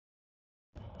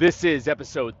This is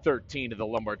episode 13 of the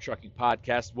Lumbar Trucking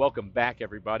Podcast. Welcome back,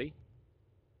 everybody.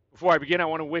 Before I begin, I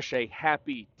want to wish a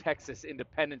happy Texas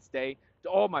Independence Day to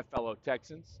all my fellow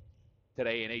Texans.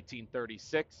 Today in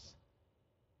 1836,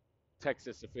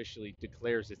 Texas officially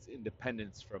declares its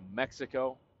independence from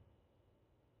Mexico,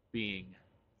 being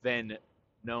then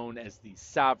known as the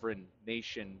sovereign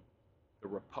nation, the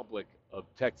Republic of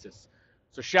Texas.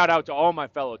 So shout out to all my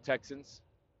fellow Texans.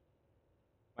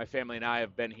 My family and I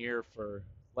have been here for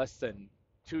less than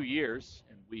 2 years,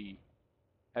 and we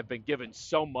have been given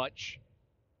so much.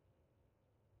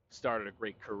 Started a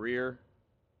great career,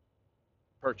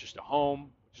 purchased a home,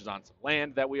 which is on some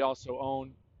land that we also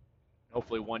own.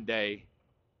 Hopefully, one day,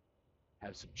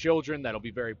 have some children that'll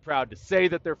be very proud to say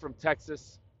that they're from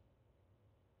Texas.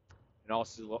 And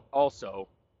also,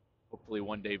 hopefully,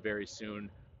 one day, very soon,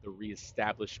 the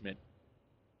reestablishment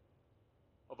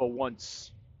of a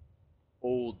once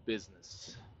old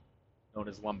business known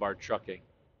as Lombard Trucking.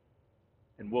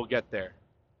 And we'll get there.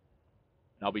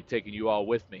 And I'll be taking you all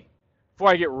with me. Before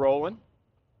I get rolling,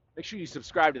 make sure you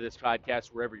subscribe to this podcast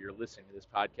wherever you're listening to this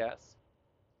podcast.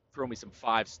 Throw me some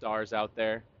 5 stars out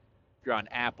there. If you're on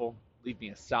Apple, leave me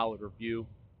a solid review.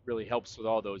 Really helps with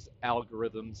all those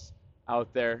algorithms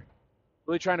out there.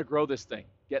 Really trying to grow this thing,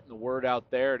 getting the word out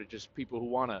there to just people who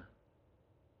want to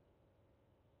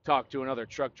talk to another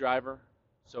truck driver.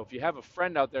 So if you have a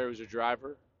friend out there who's a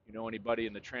driver, you know anybody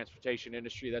in the transportation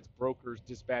industry, that's brokers,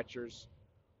 dispatchers,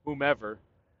 whomever,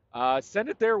 send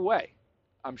it their way.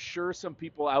 I'm sure some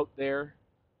people out there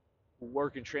who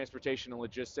work in transportation and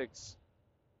logistics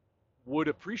would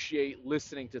appreciate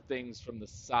listening to things from the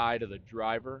side of the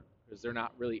driver because they're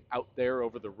not really out there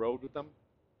over the road with them.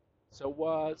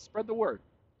 So spread the word.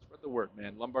 Spread the word,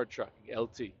 man. Lombard Trucking,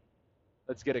 LT.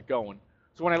 Let's get it going.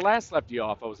 So when I last left you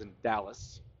off, I was in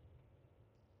Dallas.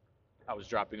 I was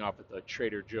dropping off at the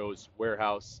Trader Joe's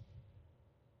warehouse.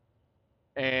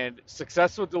 And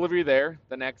successful delivery there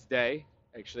the next day.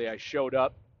 Actually, I showed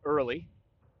up early,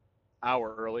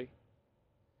 hour early,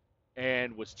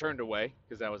 and was turned away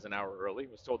because I was an hour early.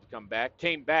 Was told to come back.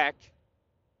 Came back,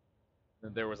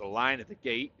 and there was a line at the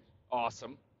gate.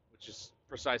 Awesome, which is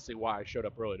precisely why I showed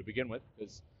up early to begin with,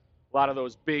 because a lot of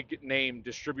those big name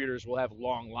distributors will have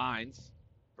long lines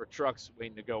for trucks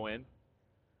waiting to go in.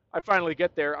 I finally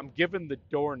get there. I'm given the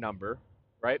door number,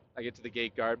 right? I get to the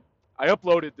gate guard. I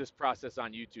uploaded this process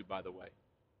on YouTube, by the way.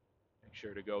 Make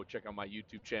sure to go check out my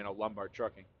YouTube channel, Lombard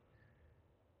Trucking.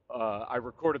 I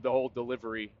recorded the whole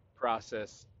delivery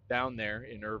process down there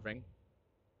in Irving.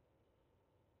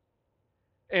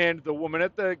 And the woman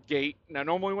at the gate, now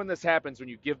normally when this happens, when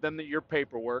you give them your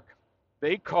paperwork,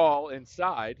 they call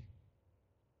inside,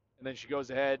 and then she goes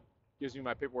ahead, gives me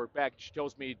my paperwork back. She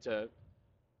tells me to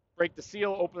break the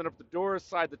seal, open up the door,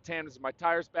 slide the tandems of my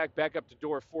tires back up to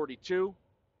door 42.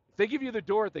 If they give you the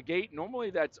door at the gate, normally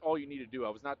that's all you need to do. I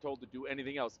was not told to do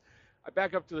anything else. I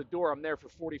back up to the door. I'm there for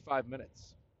 45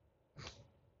 minutes.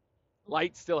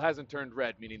 Light still hasn't turned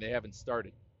red, meaning they haven't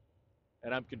started.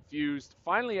 And I'm confused.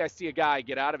 Finally, I see a guy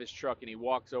get out of his truck, and he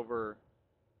walks over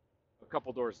a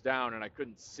couple doors down, and I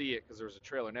couldn't see it because there was a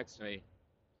trailer next to me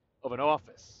of an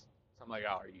office. So I'm like,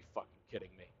 oh, are you fucking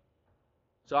kidding me?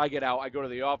 So I get out. I go to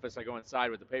the office. I go inside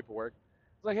with the paperwork.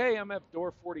 It's like, hey, I'm at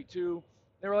door 42.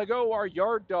 They were like, oh, our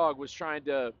yard dog was trying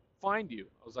to find you.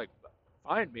 I was like,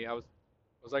 find me? I was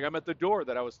like, I'm at the door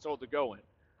that I was told to go in.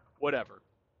 Whatever.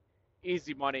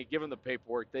 Easy money. Give them the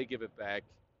paperwork. They give it back.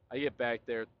 I get back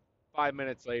there. 5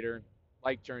 minutes later,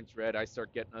 light turns red. I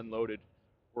start getting unloaded.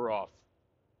 We're off.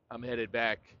 I'm headed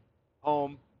back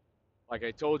home, like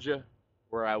I told you,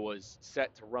 where I was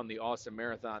set to run the Awesome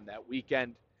Marathon that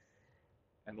weekend.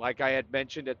 And like I had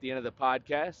mentioned at the end of the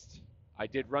podcast, I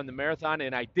did run the marathon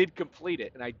and I did complete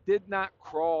it. And I did not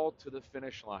crawl to the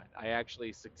finish line. I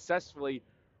actually successfully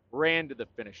ran to the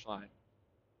finish line.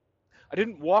 I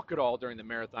didn't walk at all during the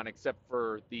marathon except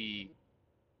for the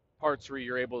parts where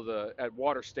you're able to, at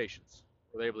water stations,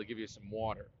 where they're able to give you some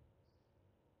water.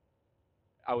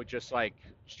 I would just like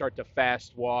start to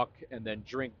fast walk and then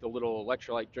drink the little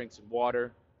electrolyte drinks and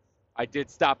water. I did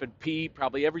stop and pee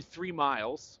probably every 3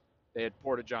 miles. They had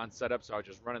Porta-John set up, so I was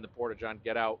just running the Porta-John,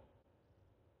 get out.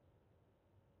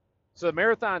 So the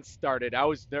marathon started. I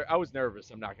was nervous,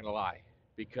 I'm not going to lie,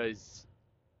 because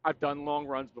I've done long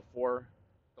runs before.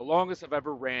 The longest I've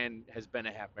ever ran has been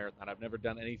a half marathon. I've never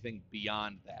done anything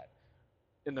beyond that.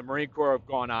 In the Marine Corps, I've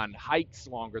gone on hikes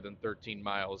longer than 13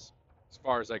 miles, as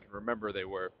far as I can remember they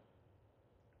were.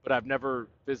 But I've never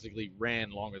physically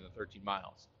ran longer than 13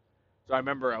 miles. So I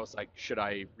remember I was like, should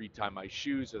I retie my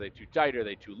shoes? Are they too tight? Are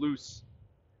they too loose?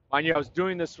 Mind you, I was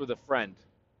doing this with a friend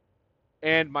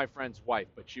and my friend's wife,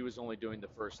 but she was only doing the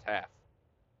first half.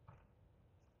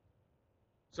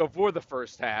 So for the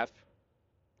first half,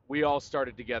 we all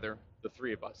started together, the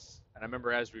three of us. And I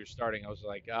remember as we were starting, I was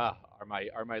like, are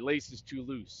my laces too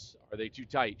loose? Are they too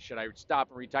tight? Should I stop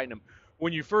and retighten them?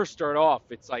 When you first start off,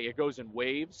 it's like it goes in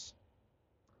waves.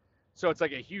 So it's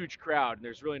like a huge crowd, and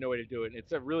there's really no way to do it. And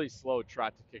it's a really slow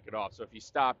trot to kick it off. So if you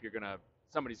stop,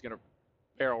 somebody's gonna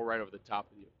barrel right over the top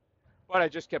of you. But I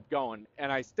just kept going,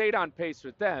 and I stayed on pace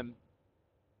with them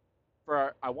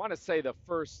for I want to say the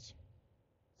first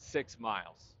 6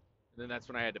 miles, and then that's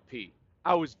when I had to pee.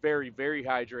 I was very, very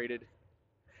hydrated,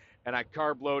 and I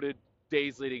carb loaded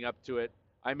days leading up to it.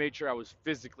 I made sure I was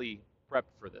physically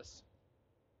prepped for this.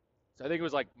 So I think it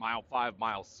was like mile 5,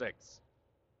 mile 6.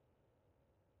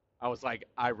 I was like,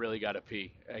 I really got to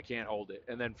pee. I can't hold it.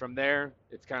 And then from there,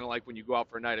 it's kind of like when you go out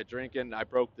for a night of drinking. I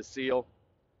broke the seal,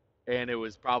 and it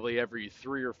was probably every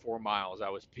 3 or 4 miles I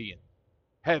was peeing.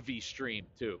 Heavy stream,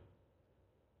 too.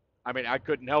 I mean, I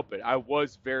couldn't help it. I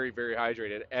was very, very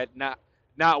hydrated. At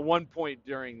not one point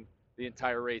during the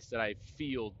entire race did I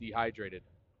feel dehydrated.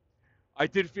 I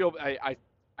did feel I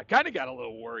kind of got a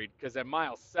little worried because at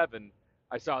mile 7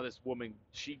 I saw this woman.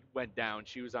 She went down.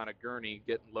 She was on a gurney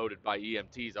getting loaded by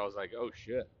EMTs. I was like, oh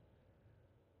shit.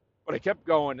 But I kept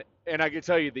going, and I can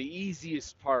tell you the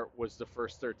easiest part was the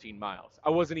first 13 miles.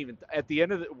 I wasn't even at the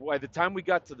end of by the time we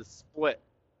got to the split,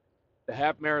 the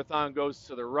half marathon goes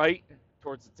to the right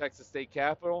towards the Texas State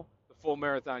Capitol. The full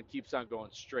marathon keeps on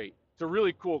going straight. It's a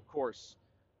really cool course,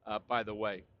 by the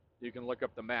way. You can look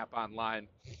up the map online.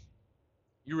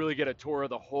 You really get a tour of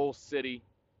the whole city.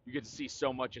 You get to see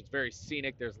so much. It's very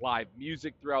scenic. There's live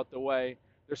music throughout the way.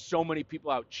 There's so many people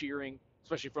out cheering,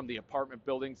 especially from the apartment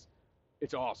buildings.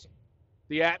 It's awesome.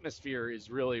 The atmosphere is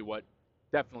really what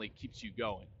definitely keeps you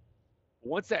going.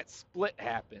 Once that split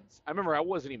happens, I remember I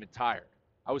wasn't even tired.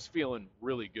 I was feeling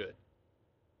really good.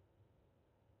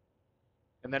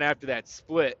 And then after that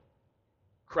split,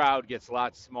 crowd gets a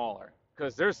lot smaller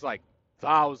because there's like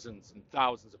thousands and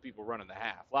thousands of people running the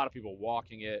half. A lot of people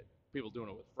walking it, people doing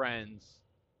it with friends.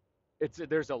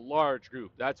 There's a large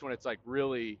group. That's when it's like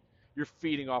really you're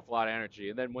feeding off a lot of energy.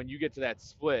 And then when you get to that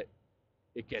split,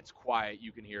 it gets quiet.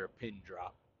 You can hear a pin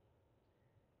drop.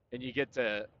 And you get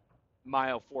to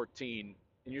mile 14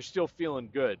 and you're still feeling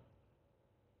good.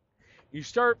 You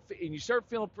start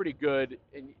feeling pretty good,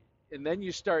 and then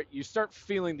you start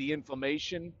feeling the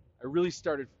inflammation. I really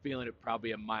started feeling it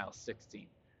probably at mile 16,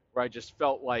 where I just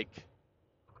felt like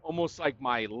almost like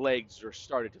my legs are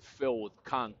started to fill with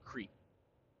concrete.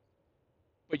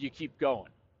 But you keep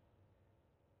going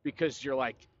because you're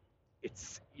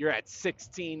at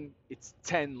 16, it's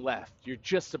 10 left. You're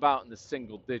just about in the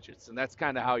single digits, and that's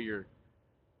kind of how you're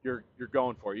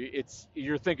going for.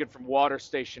 You're thinking from water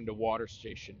station to water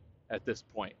station at this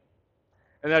point,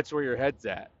 and that's where your head's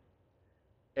at.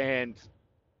 And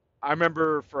I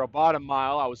remember for about a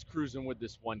mile, I was cruising with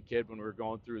this one kid when we were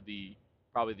going through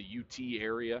probably the UT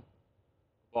area,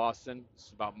 Boston. It's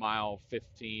about mile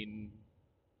 15,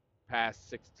 past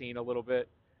 16 a little bit.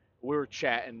 We were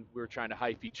chatting. We were trying to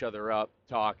hype each other up,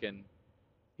 talking.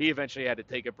 He eventually had to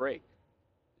take a break.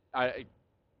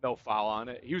 No foul on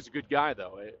it. He was a good guy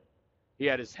though. He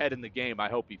had his head in the game. I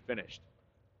hope he finished.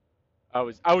 I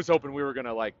was hoping we were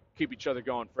gonna like keep each other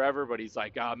going forever, but he's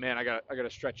like, oh man, I gotta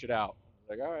stretch it out.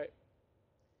 I was like, all right.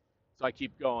 So I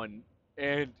keep going,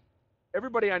 and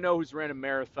everybody I know who's ran a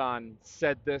marathon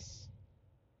said this.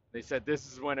 They said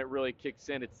this is when it really kicks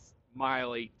in. It's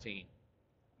mile 18.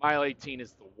 Mile 18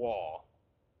 is the wall,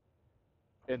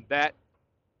 and that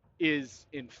is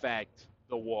in fact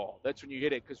the wall. That's when you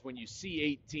hit it, because when you see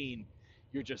 18,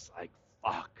 you're just like,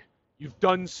 fuck. You've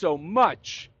done so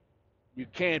much. You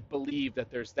can't believe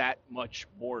that there's that much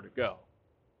more to go.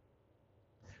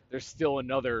 There's still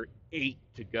another 8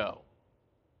 to go.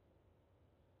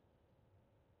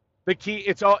 The key,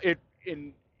 it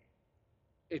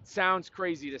sounds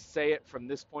crazy to say it from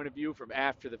this point of view, from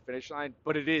after the finish line,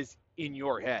 but it is in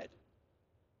your head.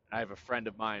 I have a friend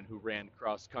of mine who ran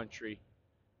cross country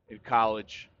in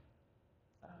college.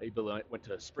 He went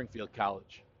to Springfield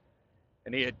College,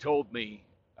 and he had told me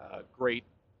a great,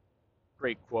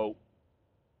 great quote.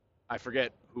 I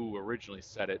forget who originally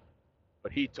said it,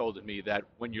 but he told me that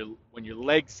when your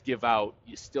legs give out,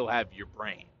 you still have your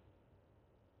brain.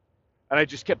 And I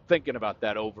just kept thinking about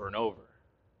that over and over.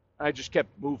 And I just kept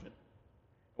moving.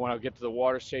 When I would get to the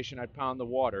water station, I'd pound the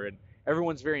water, and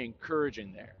everyone's very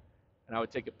encouraging there. And I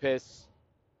would take a piss,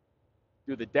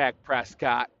 do the Dak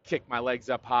Prescott, kick my legs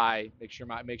up high, make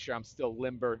sure I'm still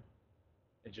limber,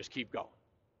 and just keep going.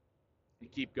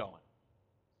 And keep going.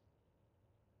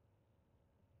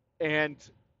 And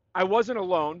I wasn't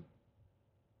alone.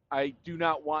 I do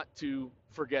not want to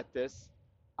forget this.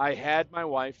 I had my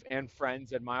wife and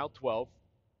friends at mile 12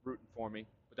 rooting for me,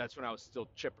 but that's when I was still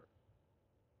chipper.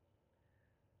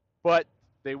 But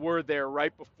they were there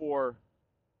right before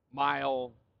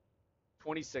mile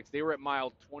 26. They were at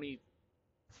mile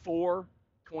 24,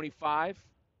 25,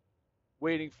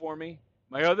 waiting for me.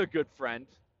 My other good friend,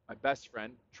 my best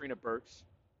friend, Trina Burks,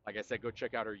 like I said, go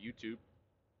check out her YouTube,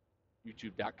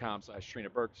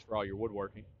 youtube.com/Trina Burks for all your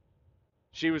woodworking.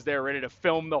 She was there ready to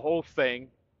film the whole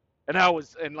thing.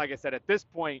 And like I said, at this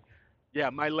point, yeah,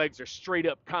 my legs are straight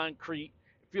up concrete.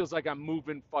 It feels like I'm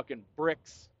moving fucking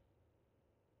bricks.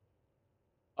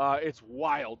 It's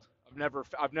wild. I've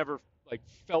never like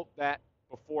felt that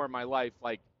before in my life.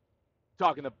 Like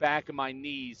talking the back of my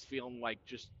knees, feeling like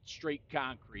just straight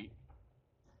concrete.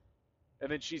 And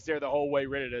then she's there the whole way,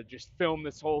 ready to just film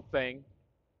this whole thing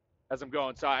as I'm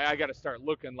going. So I got to start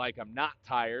looking like I'm not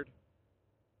tired.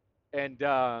 And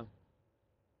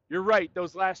you're right.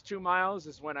 Those last 2 miles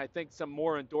is when I think some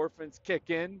more endorphins kick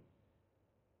in,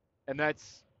 and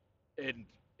that's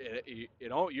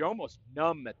you're almost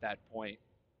numb at that point.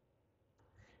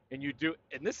 And you do,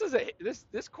 and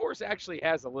this course actually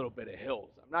has a little bit of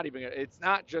hills. I'm not even. It's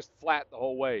not just flat the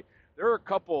whole way. There are a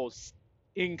couple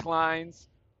inclines,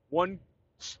 one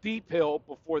steep hill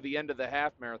before the end of the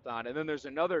half marathon, and then there's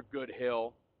another good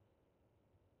hill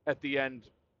at the end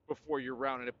before you're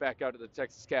rounding it back out to the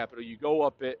Texas Capitol. You go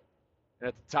up it, and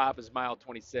at the top is mile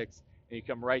 26, and you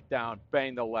come right down,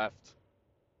 bang the left,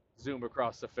 zoom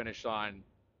across the finish line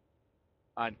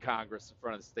on Congress in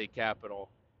front of the state capitol.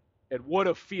 And what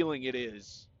a feeling it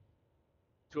is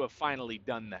to have finally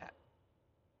done that.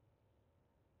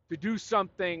 To do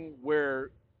something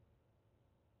where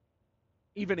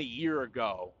even a year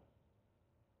ago,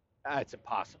 it's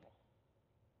impossible.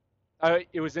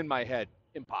 It was in my head,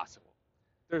 impossible.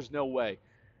 There's no way.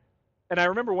 And I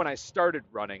remember when I started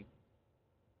running,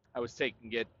 I was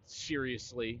taking it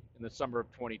seriously in the summer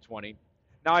of 2020.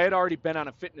 Now, I had already been on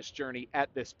a fitness journey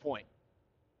at this point.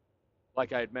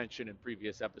 Like I had mentioned in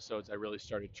previous episodes, I really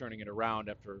started turning it around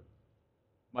after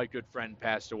my good friend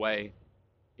passed away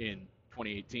in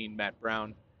 2018, Matt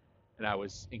Brown, and I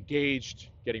was engaged,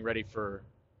 getting ready for,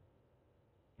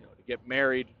 to get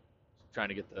married, trying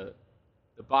to get the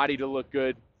body to look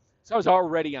good. So I was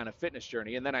already on a fitness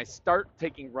journey, and then I start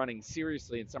taking running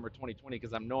seriously in summer 2020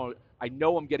 because I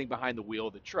know I'm getting behind the wheel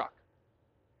of the truck.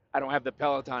 I don't have the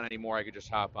Peloton anymore. I could just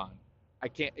hop on. I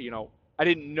can't, I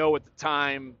didn't know at the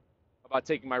time about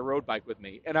taking my road bike with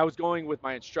me, and I was going with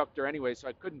my instructor anyway, so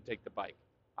I couldn't take the bike.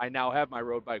 I now have my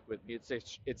road bike with me.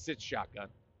 It sits shotgun,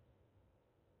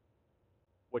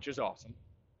 which is awesome.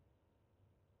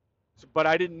 So, but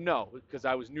I didn't know because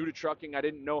I was new to trucking. I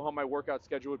didn't know how my workout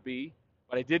schedule would be,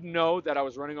 but I didn't know that I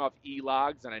was running off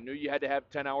e-logs, and I knew you had to have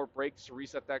 10-hour breaks to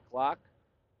reset that clock.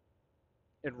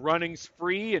 And running's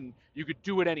free, and you could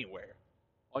do it anywhere.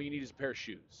 All you need is a pair of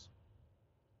shoes.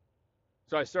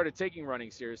 So I started taking running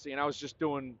seriously, and I was just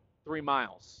doing 3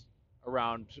 miles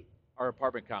around our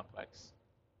apartment complex.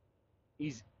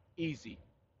 Easy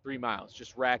 3 miles,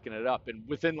 just racking it up. And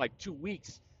within like 2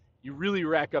 weeks, you really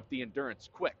rack up the endurance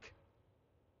quick.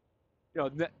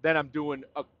 Then I'm doing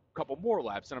a couple more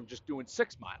laps, and I'm just doing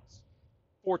 6 miles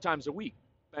 4 times a week,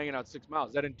 banging out 6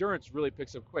 miles. That endurance really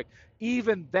picks up quick.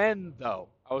 Even then, though,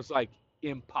 I was like,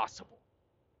 impossible.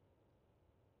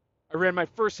 I ran my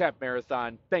first half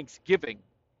marathon Thanksgiving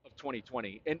of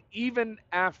 2020. And even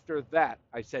after that,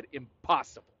 I said,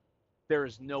 impossible. There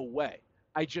is no way.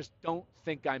 I just don't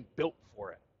think I'm built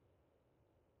for it.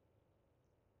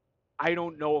 I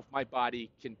don't know if my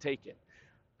body can take it.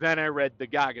 Then I read the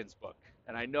Goggins book.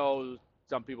 And I know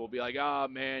some people will be like, oh,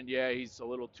 man, yeah, he's a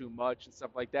little too much and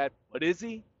stuff like that. But is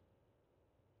he?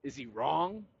 Is he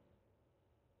wrong?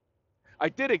 I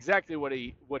did exactly what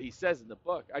he says in the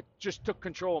book. I just took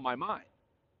control of my mind.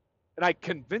 And I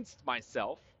convinced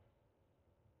myself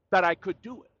that I could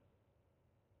do it.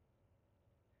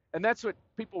 And that's what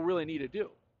people really need to do,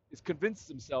 is convince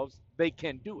themselves they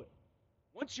can do it.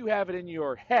 Once you have it in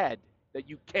your head that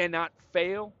you cannot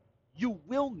fail, you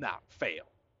will not fail.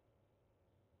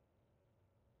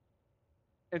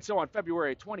 And so on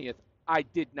February 20th, I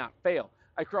did not fail.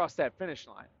 I crossed that finish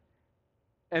line.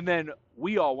 And then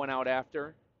we all went out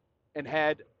after and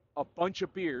had a bunch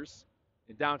of beers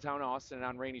in downtown Austin and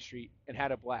on Rainy Street and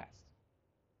had a blast.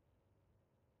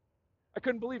 I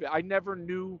couldn't believe it. I never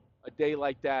knew a day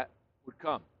like that would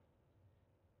come.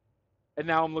 And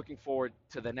now I'm looking forward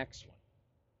to the next one.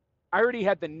 I already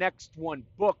had the next one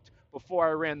booked before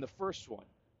I ran the first one.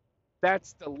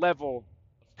 That's the level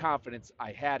of confidence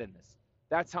I had in this.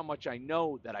 That's how much I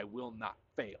know that I will not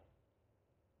fail.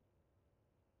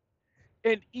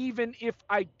 And even if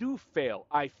I do fail,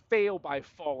 I fail by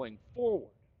falling forward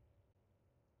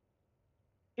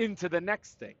into the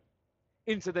next thing,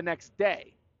 into the next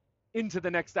day, into the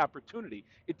next opportunity.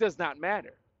 It does not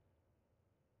matter.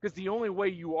 Because the only way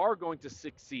you are going to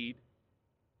succeed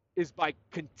is by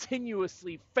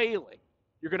continuously failing.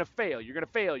 You're going to fail, you're going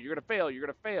to fail, you're going to fail, you're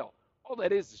going to fail. All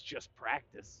that is just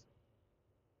practice.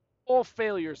 All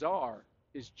failures are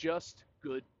is just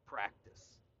good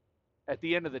practice at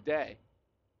the end of the day.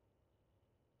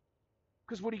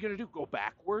 Because what are you going to do? Go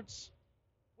backwards?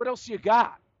 What else you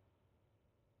got?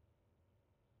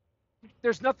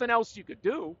 There's nothing else you could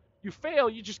do. You fail,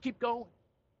 you just keep going.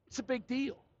 It's a big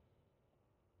deal.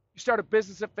 You start a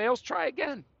business that fails, try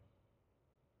again.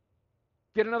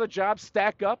 Get another job,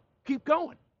 stack up, keep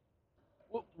going.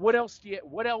 What else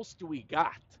do we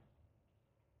got?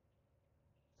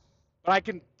 But I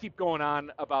can keep going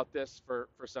on about this for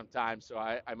some time, so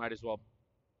I might as well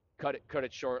cut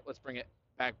it short. Let's bring it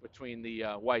back between the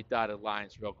white dotted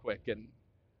lines real quick, and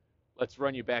let's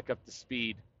run you back up to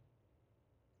speed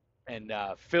and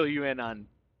fill you in on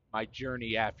my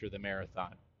journey after the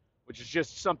marathon, which is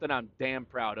just something I'm damn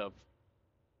proud of.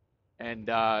 And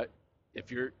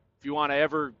if you want to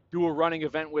ever do a running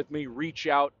event with me, reach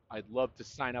out. I'd love to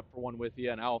sign up for one with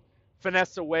you, and I'll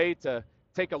finesse a way to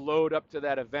take a load up to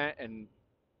that event and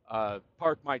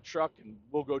park my truck, and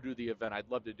we'll go do the event. I'd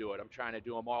love to do it. I'm trying to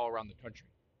do them all around the country.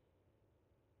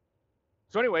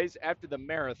 So, anyways, after the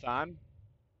marathon,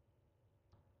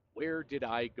 where did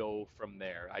I go from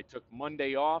there? I took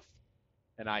Monday off,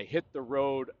 and I hit the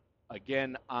road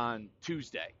again on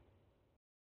Tuesday.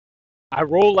 I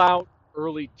roll out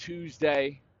early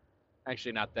Tuesday.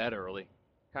 Actually, not that early.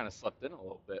 Kind of slept in a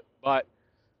little bit, but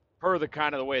per the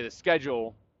kind of the way the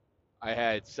schedule I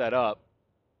had set up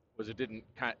was it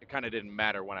kind of didn't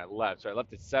matter when I left. So I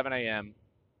left at 7 a.m.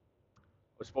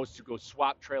 Was supposed to go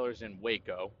swap trailers in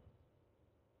Waco,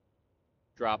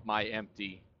 drop my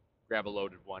empty, grab a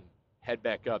loaded one, head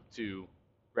back up to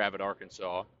Gravette,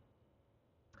 Arkansas.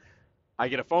 I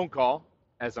get a phone call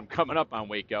as I'm coming up on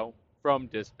Waco from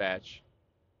dispatch.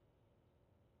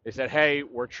 They said, "Hey,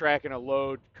 we're tracking a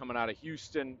load coming out of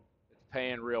Houston. It's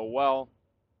paying real well.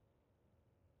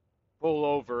 Pull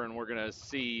over and we're going to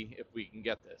see if we can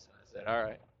get this." And I said, "All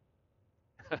right."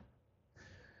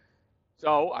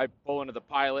 So I pull into the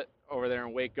Pilot over there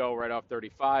in Waco right off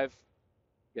 35.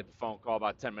 Get the phone call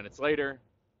about 10 minutes later.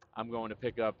 I'm going to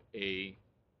pick up a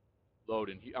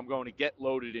load I'm going to get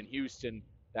loaded in Houston.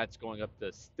 That's going up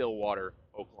to Stillwater,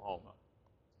 Oklahoma.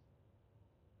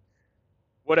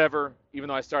 Whatever, even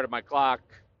though I started my clock,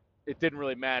 it didn't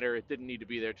really matter. It didn't need to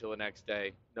be there till the next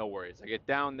day. No worries. I get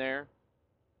down there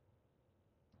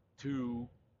to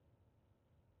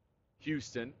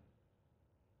Houston.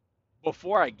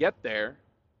 Before I get there,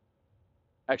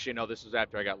 actually, no, this was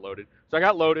after I got loaded. So I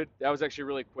got loaded. That was actually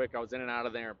really quick. I was in and out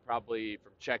of there probably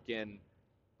from check-in,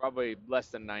 probably less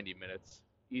than 90 minutes.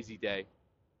 Easy day.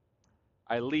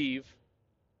 I leave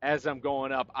as I'm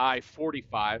going up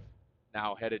I-45,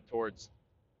 now headed towards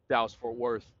Dallas-Fort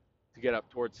Worth to get up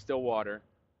towards Stillwater.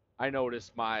 I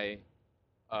notice on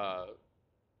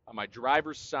my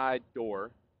driver's side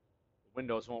door, the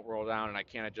windows won't roll down and I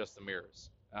can't adjust the mirrors.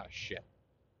 Ah, shit.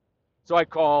 So I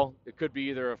call. It could be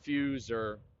either a fuse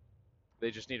or they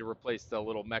just need to replace the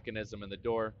little mechanism in the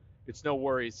door. It's no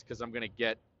worries because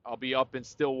I'll be up in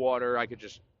Stillwater. I could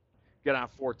just get on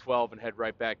 412 and head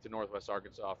right back to Northwest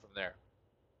Arkansas from there.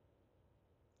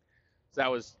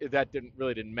 So that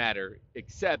didn't matter,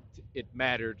 except it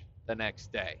mattered the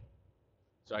next day.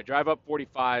 So I drive up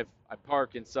 45. I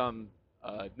park in some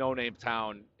no-name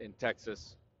town in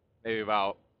Texas, maybe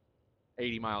about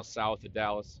 80 miles south of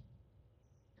Dallas.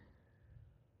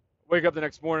 Wake up the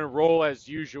next morning, roll as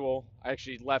usual. I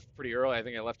actually left pretty early. I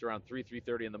think I left around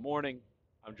 3:30 in the morning.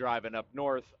 I'm driving up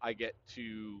north. I'm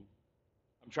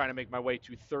trying to make my way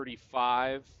to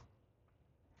 35.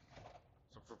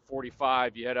 So for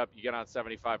 45, you head up, you get on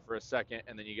 75 for a second,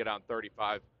 and then you get on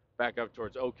 35 back up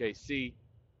towards OKC.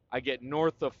 I get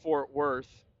north of Fort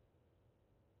Worth,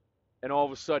 and all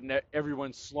of a sudden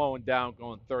everyone's slowing down,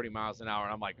 going 30 miles an hour,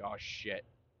 and I'm like, oh shit,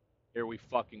 here we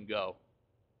fucking go.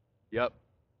 Yep.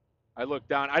 I looked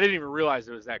down. I didn't even realize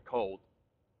it was that cold.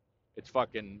 It's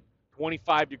fucking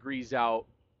 25 degrees out,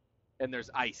 and there's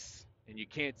ice, and you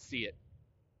can't see it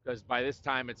because by this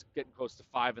time it's getting close to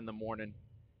 5 in the morning,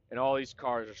 and all these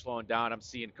cars are slowing down. I'm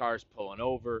seeing cars pulling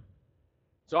over.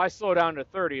 So I slow down to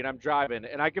 30, and I'm driving,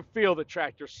 and I can feel the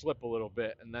tractor slip a little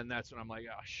bit, and then that's when I'm like,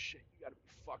 oh, shit, you got to be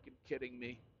fucking kidding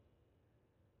me.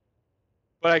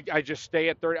 But I just stay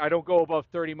at 30. I don't go above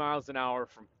 30 miles an hour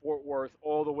from Fort Worth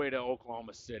all the way to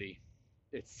Oklahoma City.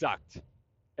 It sucked.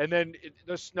 And then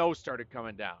the snow started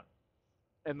coming down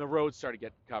and the roads started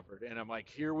getting covered. And I'm like,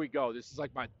 here we go. This is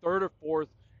like my third or fourth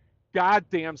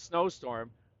goddamn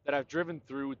snowstorm that I've driven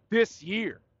through this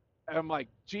year. And I'm like,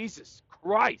 Jesus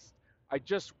Christ, I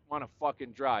just want to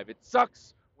fucking drive. It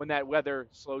sucks when that weather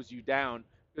slows you down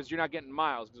because you're not getting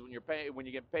miles. Because when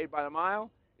you get paid by the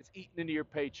mile, it's eating into your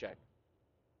paycheck.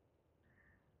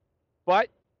 But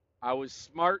I was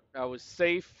smart. I was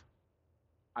safe.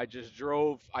 I just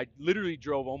drove. I literally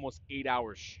drove almost 8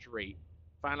 hours straight.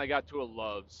 Finally got to a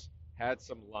Love's, had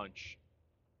some lunch.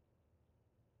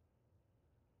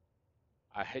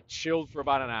 I had chilled for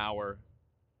about an hour,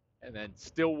 and then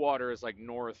Stillwater is like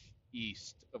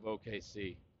northeast of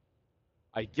OKC.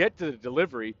 I get to the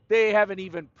delivery. They haven't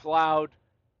even plowed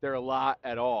their lot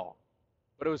at all.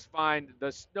 But it was fine.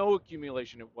 The snow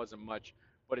accumulation, it wasn't much,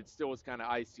 but it still was kind of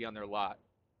icy on their lot.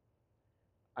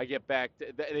 I get back.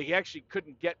 They actually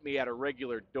couldn't get me at a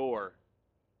regular door.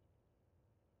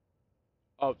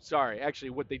 Oh, sorry. Actually,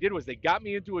 what they did was they got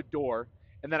me into a door,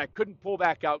 and then I couldn't pull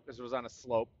back out because it was on a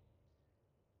slope.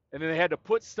 And then they had to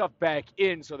put stuff back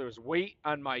in, so there was weight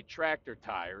on my tractor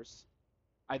tires.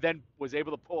 I then was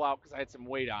able to pull out because I had some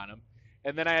weight on them.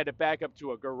 And then I had to back up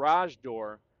to a garage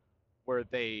door where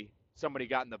somebody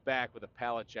got in the back with a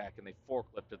pallet jack and they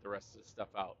forklifted the rest of the stuff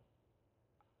out.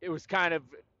 It was kind of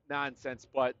nonsense,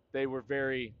 but they were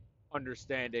very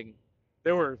understanding.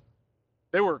 They were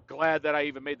they were glad that I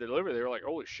even made the delivery. They were like,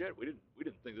 "Holy shit, we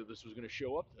didn't think that this was going to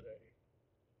show up today."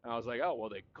 And I was like, "Oh, well,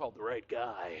 they called the right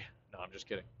guy." No, I'm just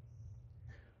kidding.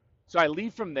 So I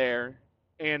leave from there,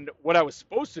 and what I was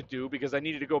supposed to do because I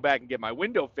needed to go back and get my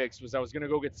window fixed was I was going to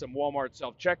go get some Walmart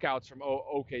self checkouts from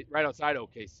OK right outside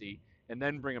OKC, and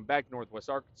then bring them back to Northwest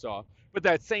Arkansas. But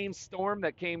that same storm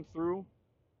that came through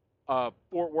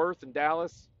Fort Worth and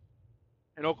Dallas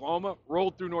and Oklahoma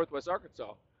rolled through Northwest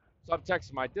Arkansas. So I'm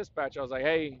texting my dispatch. I was like,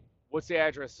 "Hey, what's the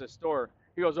address to the store?"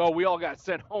 He goes, "Oh, we all got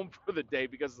sent home for the day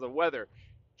because of the weather.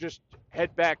 Just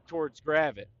head back towards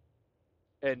Gravette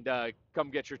and come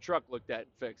get your truck looked at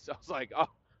and fixed." I was like, "Oh,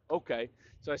 okay."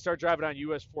 So I start driving on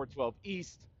US 412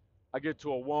 East. I get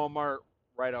to a Walmart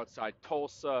right outside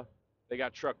Tulsa. They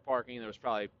got truck parking. There was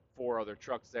probably 4 other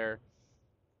trucks there.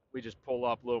 We just pull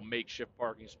up little makeshift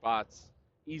parking spots.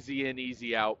 Easy in,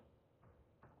 easy out.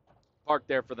 Parked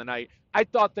there for the night. I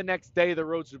thought the next day the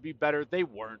roads would be better. They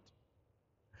weren't.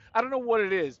 I don't know what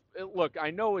it is. Look,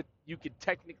 I know you could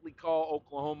technically call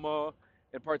Oklahoma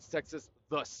and parts of Texas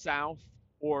the South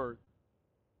or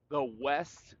the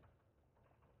West,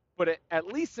 but at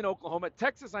least in Oklahoma,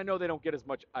 Texas, I know they don't get as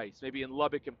much ice. Maybe in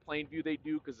Lubbock and Plainview they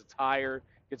do because it's higher.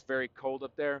 It gets very cold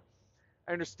up there.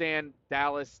 I understand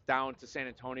Dallas down to San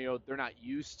Antonio, they're not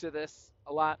used to this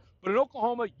a lot. But in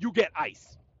Oklahoma, you get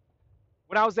ice.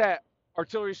 When I was at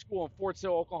artillery school in Fort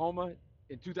Sill, Oklahoma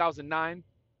in 2009,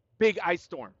 big ice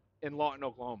storm in Lawton,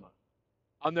 Oklahoma.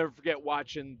 I'll never forget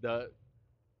watching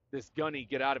this gunny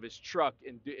get out of his truck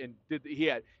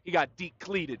he got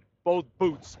decleated, both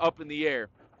boots up in the air,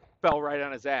 fell right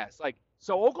on his ass. Like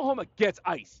so, Oklahoma gets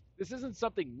ice. This isn't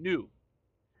something new.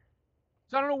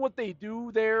 So I don't know what they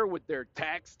do there with their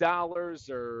tax dollars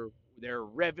or their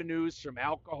revenues from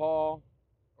alcohol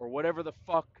or whatever the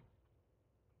fuck,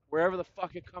 wherever the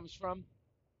fuck it comes from.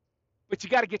 But you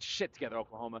got to get your shit together,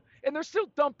 Oklahoma. And they're still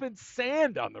dumping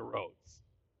sand on the roads.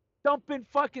 Dumping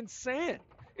fucking sand.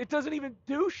 It doesn't even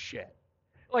do shit.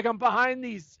 Like I'm behind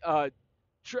these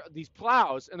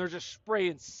plows and they're just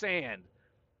spraying sand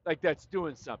like that's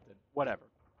doing something. Whatever.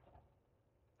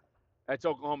 That's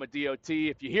Oklahoma DOT.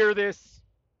 If you hear this,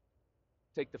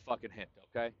 take the fucking hint,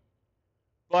 okay?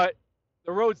 But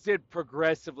the roads did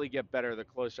progressively get better the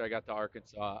closer I got to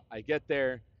Arkansas. I get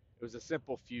there. It was a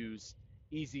simple fuse,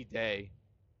 easy day.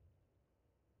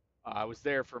 I was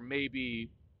there for maybe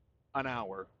an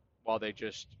hour while they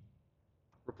just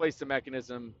replaced the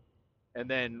mechanism, and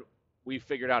then we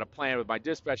figured out a plan with my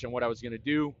dispatch on what I was going to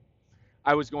do.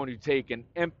 I was going to take an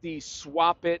empty,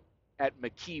 swap it at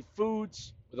McKee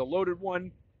Foods with a loaded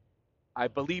one. I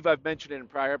believe I've mentioned it in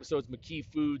prior episodes. McKee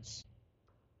Foods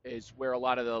is where a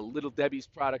lot of the Little Debbie's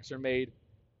products are made.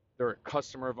 They're a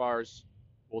customer of ours.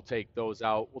 We'll take those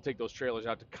out. We'll take those trailers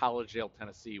out to Collegedale,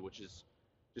 Tennessee, which is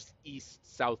just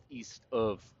southeast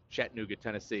of Chattanooga,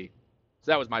 Tennessee.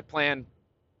 So that was my plan.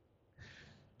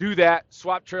 Do that.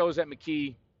 Swap trailers at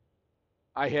McKee.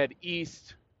 I head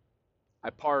east. I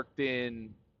parked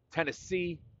in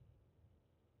Tennessee.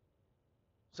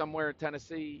 Somewhere in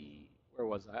Tennessee. Where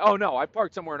was I? Oh, no. I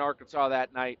parked somewhere in Arkansas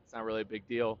that night. It's not really a big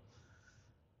deal.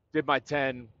 Did my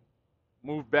 10.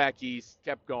 Moved back east.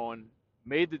 Kept going.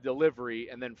 Made the delivery.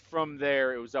 And then from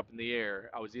there, it was up in the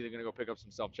air. I was either going to go pick up some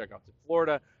self-checkouts in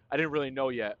Florida. I didn't really know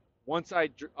yet Once I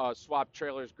swapped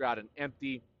trailers, got an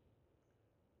empty,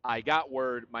 I got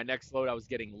word my next load I was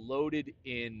getting loaded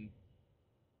in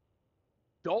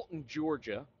Dalton,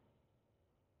 Georgia,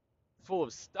 full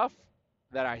of stuff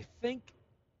that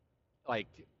like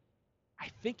I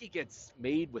think it gets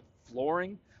made with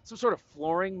flooring, some sort of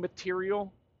flooring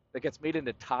material that gets made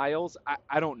into tiles.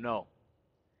 I don't know.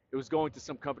 It was going to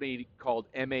some company called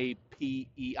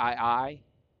MAPEII, I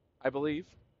believe.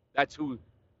 That's who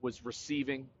was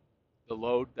receiving the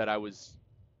load that I was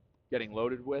getting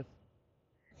loaded with.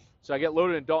 So I get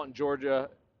loaded in Dalton, Georgia.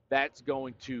 That's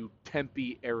going to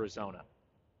Tempe, Arizona.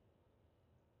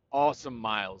 Awesome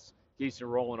miles. Keeps me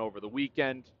rolling over the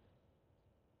weekend.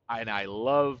 And I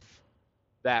love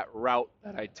that route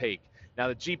that I take. Now,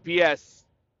 the GPS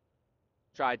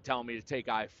tried telling me to take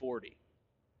I 40.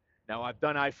 Now, I've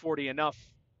done I 40 enough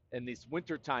in this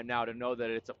wintertime now to know that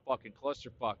it's a fucking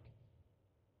clusterfuck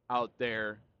out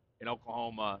there in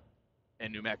Oklahoma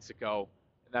and New Mexico.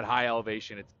 And that high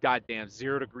elevation, it's goddamn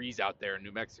 0 degrees out there in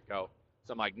New Mexico.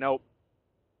 So I'm like, nope.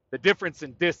 The difference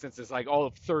in distance is like all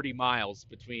of 30 miles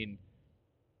between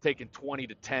taking 20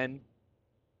 to 10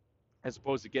 as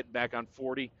opposed to getting back on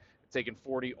 40, taking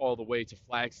 40 all the way to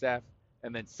Flagstaff,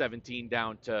 and then 17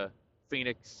 down to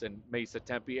Phoenix and Mesa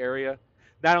Tempe area.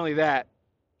 Not only that,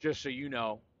 just so you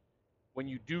know, when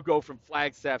you do go from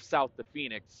Flagstaff south to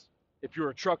Phoenix, if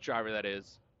you're a truck driver that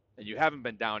is, and you haven't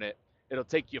been down it, it'll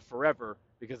take you forever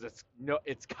because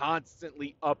it's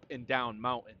constantly up and down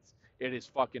mountains. It is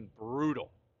fucking brutal.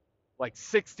 Like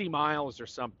 60 miles or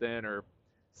something, or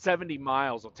 70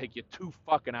 miles will take you 2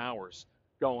 fucking hours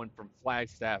going from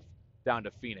Flagstaff down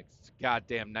to Phoenix. It's a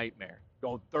goddamn nightmare.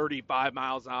 Going 35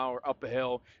 miles an hour up a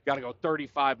hill, got to go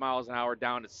 35 miles an hour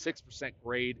down to 6%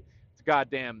 grade. It's a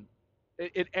goddamn,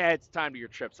 it adds time to your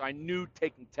trip. So I knew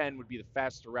taking 10 would be the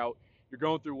faster route. You're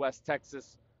going through West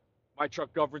Texas. My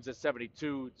truck governs at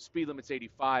 72. The speed limit's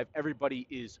 85. Everybody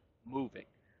is moving.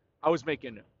 I was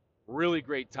making really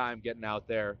great time getting out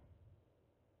there.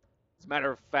 As a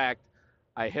matter of fact,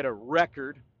 I hit a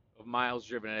record of miles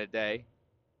driven in a day.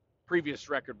 Previous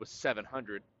record was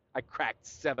 700. I cracked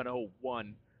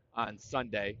 701 on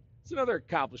Sunday. It's another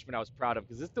accomplishment I was proud of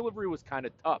because this delivery was kind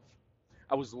of tough.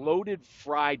 I was loaded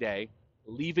Friday,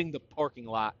 leaving the parking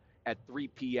lot at 3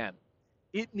 p.m.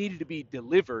 It needed to be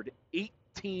delivered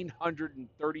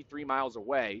 1,833 miles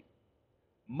away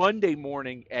Monday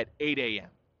morning at 8 a.m.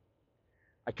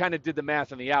 I kind of did the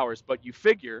math on the hours, but you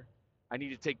figure I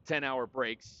need to take 10-hour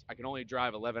breaks. I can only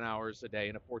drive 11 hours a day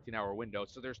in a 14-hour window.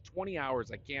 So there's 20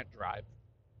 hours I can't drive.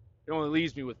 It only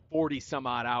leaves me with 40 some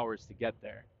odd hours to get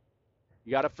there.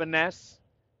 You got to finesse.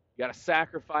 You got to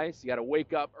sacrifice. You got to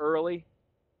wake up early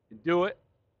and do it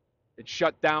and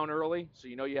shut down early so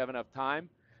you know you have enough time.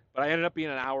 But I ended up being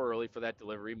an hour early for that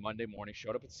delivery Monday morning.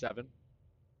 Showed up at 7.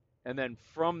 And then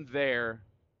from there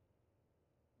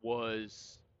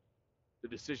was the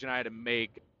decision I had to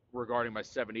make regarding my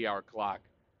 70-hour clock.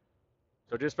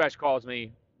 So dispatch calls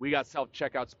me. We got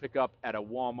self-checkouts pick up at a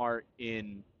Walmart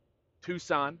in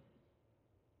Tucson,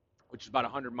 which is about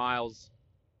 100 miles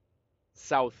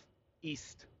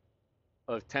southeast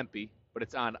of Tempe, but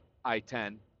it's on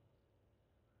I-10.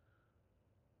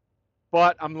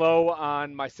 But I'm low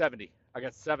on my 70. I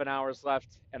got 7 hours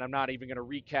left, and I'm not even going to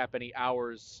recap any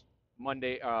hours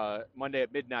Monday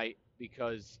at midnight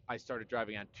because I started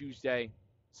driving on Tuesday,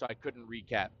 so I couldn't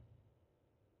recap.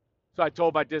 So I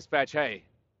told my dispatch, hey,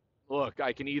 look,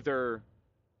 I can either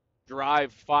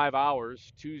drive 5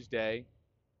 hours Tuesday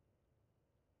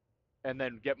and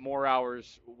then get more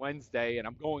hours Wednesday, and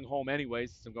I'm going home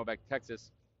anyways since I'm going back to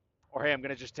Texas, or hey, I'm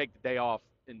going to just take the day off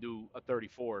and do a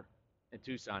 34 in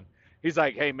Tucson. He's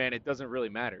like, hey, man, it doesn't really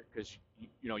matter because,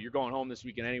 you're going home this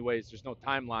weekend anyways. There's no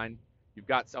timeline. You've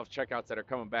got self-checkouts that are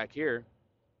coming back here.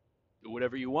 Do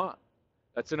whatever you want.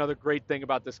 That's another great thing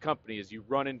about this company is you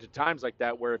run into times like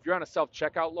that where if you're on a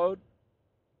self-checkout load,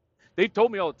 they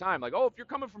told me all the time, like, oh, if you're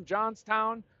coming from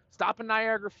Johnstown, stop in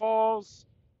Niagara Falls,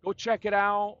 go check it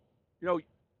out. You know,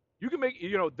 you can make,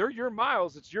 they're your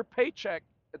miles. It's your paycheck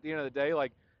at the end of the day.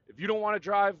 Like, if you don't want to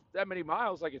drive that many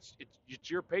miles, like it's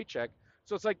your paycheck.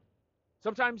 So it's like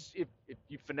sometimes if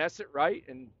you finesse it right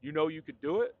and you could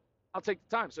do it, I'll take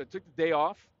the time. So I took the day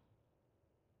off,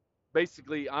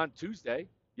 basically on Tuesday,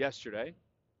 yesterday,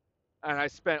 and I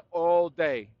spent all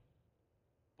day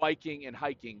biking and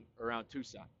hiking around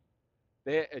Tucson.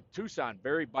 Tucson,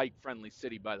 very bike friendly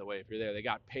city, by the way. If you're there, they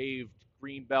got paved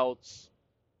green belts,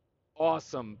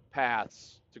 awesome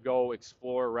paths to go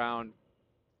explore around.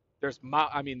 This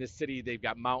city, they've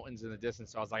got mountains in the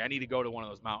distance. So I was like, I need to go to one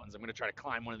of those mountains. I'm going to try to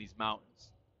climb one of these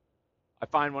mountains. I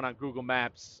find one on Google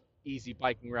Maps, easy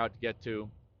biking route to get to.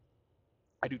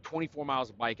 I do 24 miles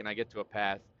of bike and I get to a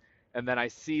path, and then I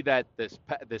see that this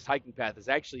hiking path is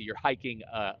actually you're hiking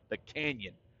the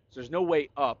canyon. So there's no way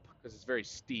up because it's very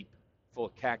steep, full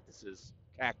of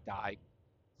cacti.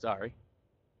 Sorry,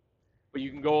 but you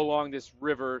can go along this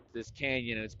river, this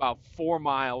canyon, and it's about 4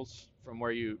 miles from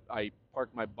where I park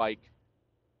my bike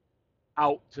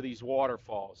out to these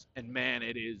waterfalls. And man,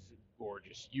 it is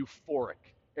gorgeous, euphoric.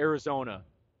 Arizona,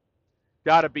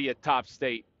 got to be a top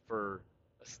state for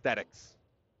aesthetics.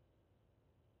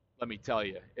 Let me tell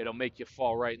you, it'll make you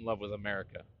fall right in love with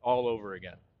America all over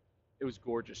again. It was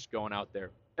gorgeous going out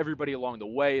there. Everybody along the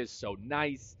way is so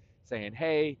nice, saying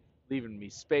hey, leaving me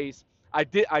space.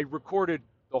 I recorded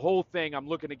the whole thing. I'm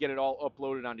looking to get it all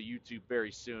uploaded onto YouTube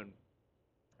very soon.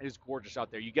 It is gorgeous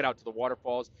out there. You get out to the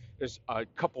waterfalls. There's a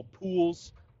couple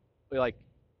pools, like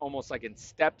almost like in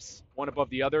steps, one above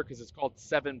the other, because it's called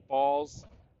Seven Falls,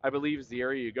 I believe, is the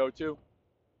area you go to.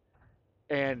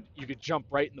 And you could jump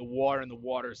right in the water, and the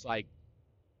water's like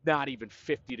not even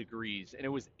 50 degrees. And it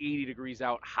was 80 degrees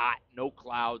out, hot, no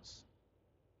clouds,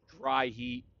 dry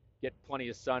heat, get plenty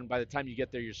of sun. By the time you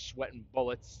get there, you're sweating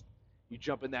bullets. You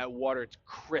jump in that water, it's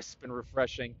crisp and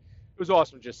refreshing. It was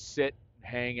awesome to just sit and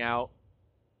hang out.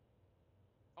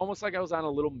 Almost like I was on a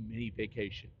little mini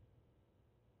vacation.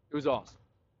 It was awesome.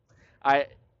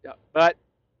 But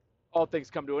all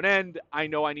things come to an end. I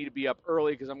know I need to be up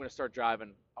early because I'm going to start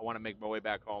driving. I want to make my way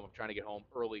back home. I'm trying to get home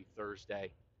early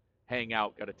Thursday, hang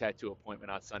out, got a tattoo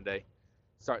appointment on Sunday,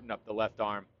 starting up the left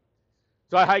arm.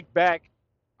 So I hike back.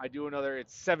 I do another,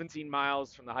 it's 17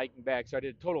 miles from the hiking back. So I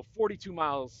did a total of 42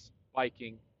 miles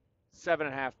biking,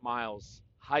 7.5 miles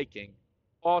hiking.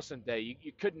 Awesome day.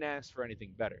 You couldn't ask for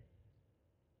anything better.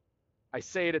 I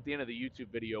say it at the end of the YouTube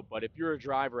video, but if you're a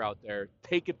driver out there,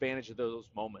 take advantage of those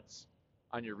moments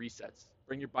on your resets.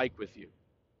 Bring your bike with you.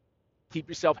 Keep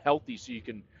yourself healthy so you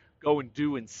can go and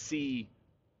do and see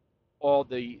all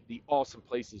the awesome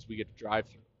places we get to drive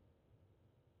through.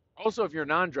 Also, if you're a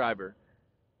non-driver,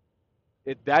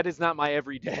 that is not my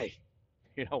everyday.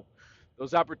 You know,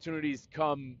 those opportunities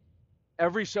come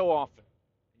every so often.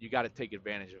 You got to take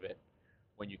advantage of it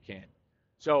when you can.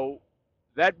 So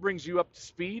that brings you up to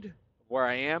speed of where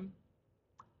I am.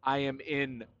 I am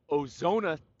in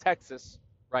Ozona, Texas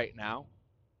right now,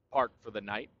 parked for the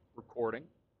night, recording.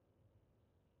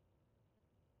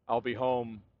 I'll be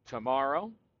home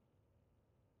tomorrow.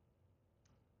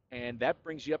 And that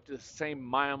brings you up to the same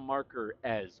mile marker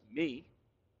as me.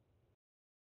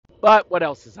 But what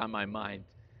else is on my mind?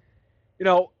 You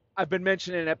know, I've been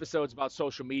mentioning in episodes about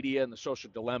social media and the social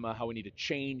dilemma, how we need to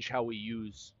change how we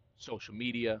use social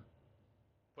media,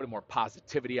 putting more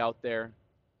positivity out there,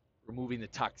 removing the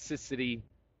toxicity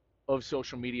of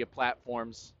social media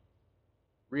platforms,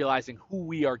 realizing who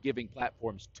we are giving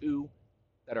platforms to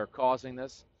that are causing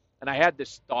this. And I had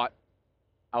this thought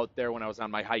out there when I was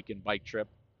on my hike and bike trip.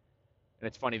 And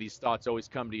it's funny, these thoughts always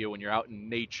come to you when you're out in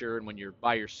nature and when you're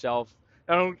by yourself.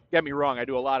 Now, don't get me wrong, I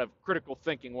do a lot of critical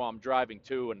thinking while I'm driving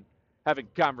too and having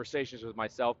conversations with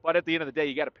myself. But at the end of the day,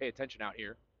 you got to pay attention out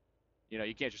here. You know,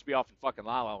 you can't just be off in fucking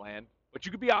La La Land. But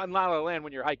you could be out in La La Land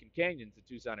when you're hiking canyons in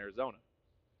Tucson, Arizona.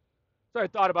 So I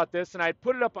thought about this, and I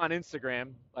put it up on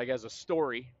Instagram, like as a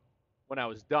story when I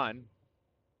was done.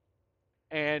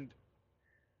 And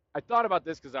I thought about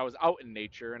this because I was out in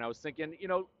nature, and I was thinking, you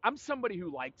know, I'm somebody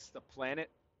who likes the planet.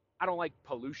 I don't like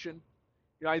pollution.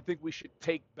 You know, I think we should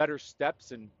take better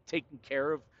steps in taking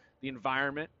care of the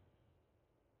environment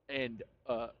and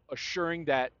assuring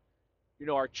that, you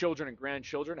know, our children and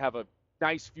grandchildren have a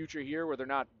nice future here where they're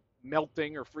not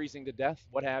melting or freezing to death,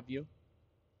 what have you.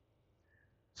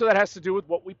 So that has to do with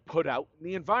what we put out in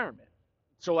the environment.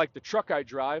 So like the truck I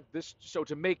drive, so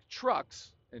to make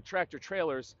trucks and tractor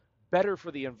trailers better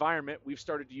for the environment, we've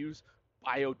started to use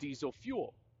biodiesel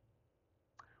fuel.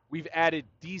 We've added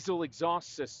diesel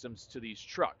exhaust systems to these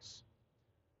trucks.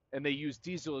 And they use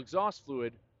diesel exhaust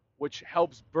fluid, which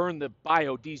helps burn the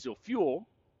biodiesel fuel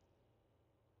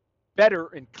better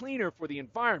and cleaner for the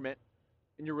environment,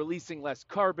 and you're releasing less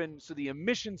carbon, so the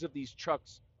emissions of these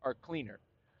trucks are cleaner.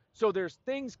 So there's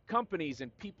things companies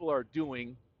and people are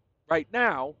doing right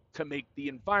now to make the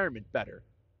environment better.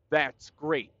 That's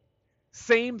great.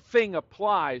 Same thing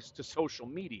applies to social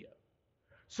media.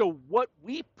 So what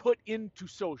we put into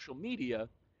social media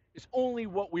is only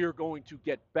what we are going to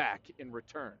get back in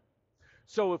return.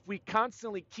 So if we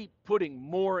constantly keep putting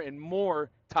more and more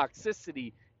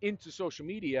toxicity into social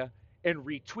media and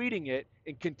retweeting it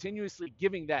and continuously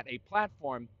giving that a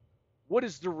platform, what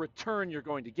is the return you're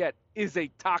going to get is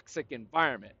a toxic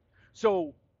environment.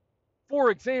 So, for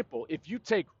example, if you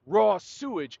take raw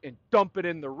sewage and dump it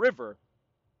in the river,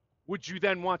 would you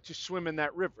then want to swim in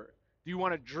that river? Do you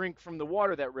want to drink from the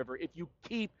water of that river if you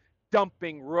keep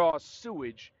dumping raw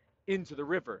sewage into the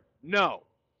river? No.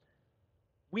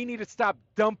 We need to stop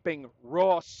dumping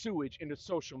raw sewage into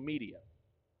social media.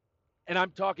 And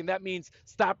I'm talking, that means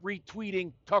stop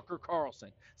retweeting Tucker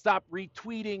Carlson. Stop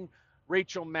retweeting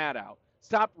Rachel Maddow.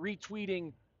 Stop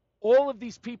retweeting all of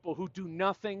these people who do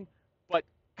nothing but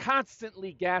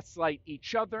constantly gaslight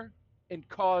each other and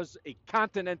cause a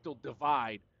continental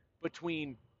divide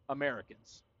between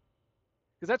Americans.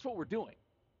 Because that's what we're doing.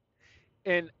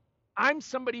 And I'm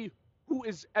somebody who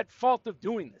is at fault of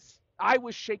doing this. I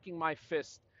was shaking my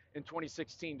fist in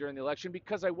 2016 during the election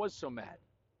because I was so mad.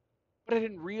 But I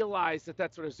didn't realize that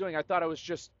that's what I was doing. I thought I was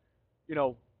just, you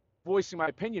know, voicing my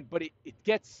opinion. But it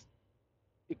gets,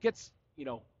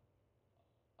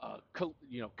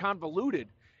 convoluted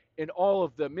in all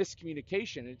of the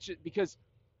miscommunication. It's just, because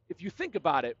if you think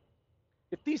about it,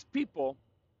 if these people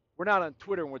were not on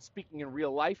Twitter and were speaking in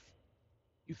real life,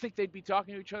 you think they'd be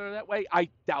talking to each other that way? I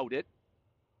doubt it.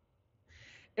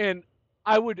 And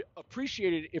I would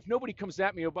appreciate it if nobody comes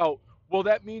at me about, well,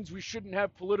 that means we shouldn't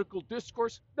have political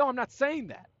discourse. No, I'm not saying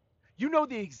that. You know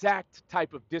the exact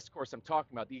type of discourse I'm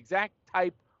talking about, the exact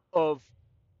type of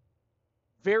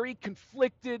very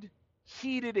conflicted,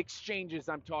 heated exchanges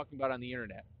I'm talking about on the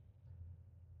internet.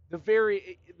 The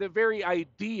very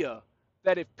idea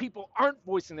that if people aren't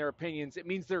voicing their opinions, it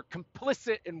means they're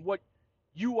complicit in what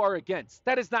you are against.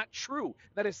 That is not true.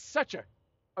 That is such a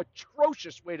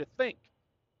atrocious way to think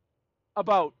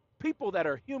about people that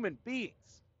are human beings.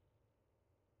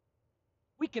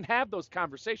 We can have those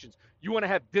conversations. You want to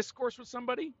have discourse with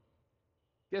somebody?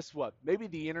 Guess what? Maybe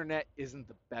the internet isn't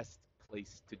the best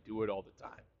place to do it all the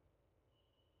time.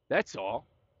 That's all.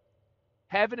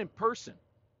 Have it in person.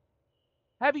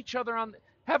 Have each other on.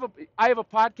 I have a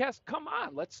podcast. Come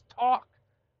on, let's talk.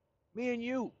 Me and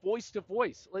you, voice to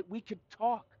voice. Like we could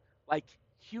talk like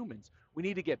humans. We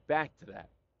need to get back to that.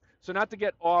 So not to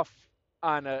get off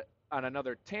on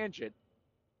another tangent,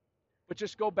 but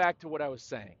just go back to what I was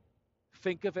saying.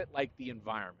 Think of it like the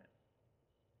environment.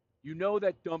 You know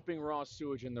that dumping raw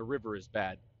sewage in the river is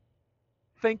bad.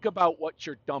 Think about what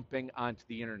you're dumping onto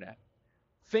the internet.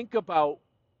 Think about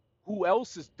who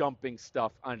else is dumping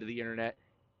stuff onto the internet.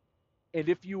 And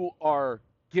if you are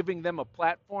giving them a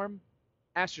platform,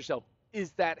 ask yourself,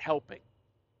 is that helping?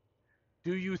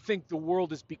 Do you think the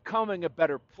world is becoming a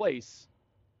better place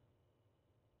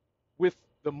with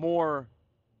the more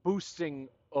boosting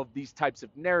of these types of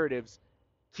narratives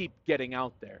keep getting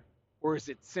out there? Or is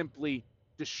it simply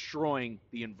destroying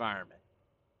the environment?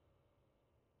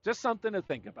 Just something to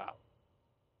think about.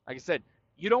 Like I said,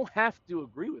 you don't have to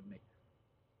agree with me.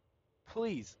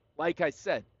 Please, like I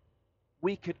said,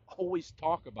 we could always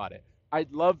talk about it.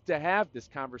 I'd love to have this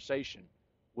conversation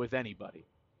with anybody.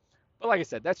 But like I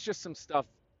said, that's just some stuff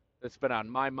that's been on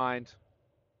my mind.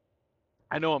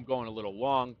 I know I'm going a little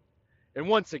long. And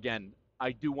once again,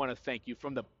 I do want to thank you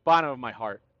from the bottom of my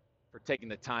heart for taking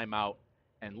the time out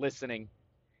and listening.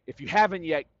 If you haven't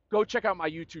yet, go check out my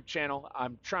YouTube channel.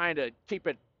 I'm trying to keep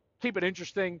it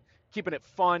interesting, keeping it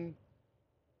fun,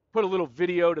 put a little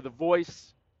video to the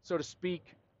voice, so to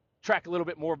speak, track a little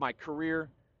bit more of my career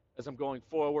as I'm going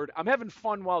forward. I'm having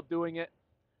fun while doing it.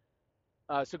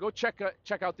 So go check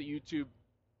out the YouTube,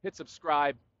 hit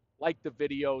subscribe, like the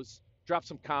videos, drop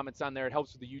some comments on there. It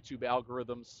helps with the YouTube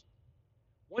algorithms.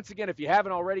 Once again, if you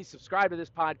haven't already, subscribe to this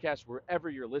podcast wherever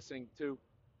you're listening to.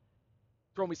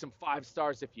 Throw me some 5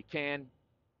 stars if you can.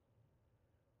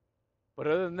 But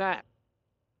other than that,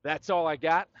 that's all I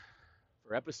got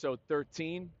for episode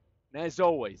 13. And as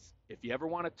always, if you ever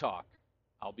want to talk,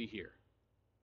 I'll be here.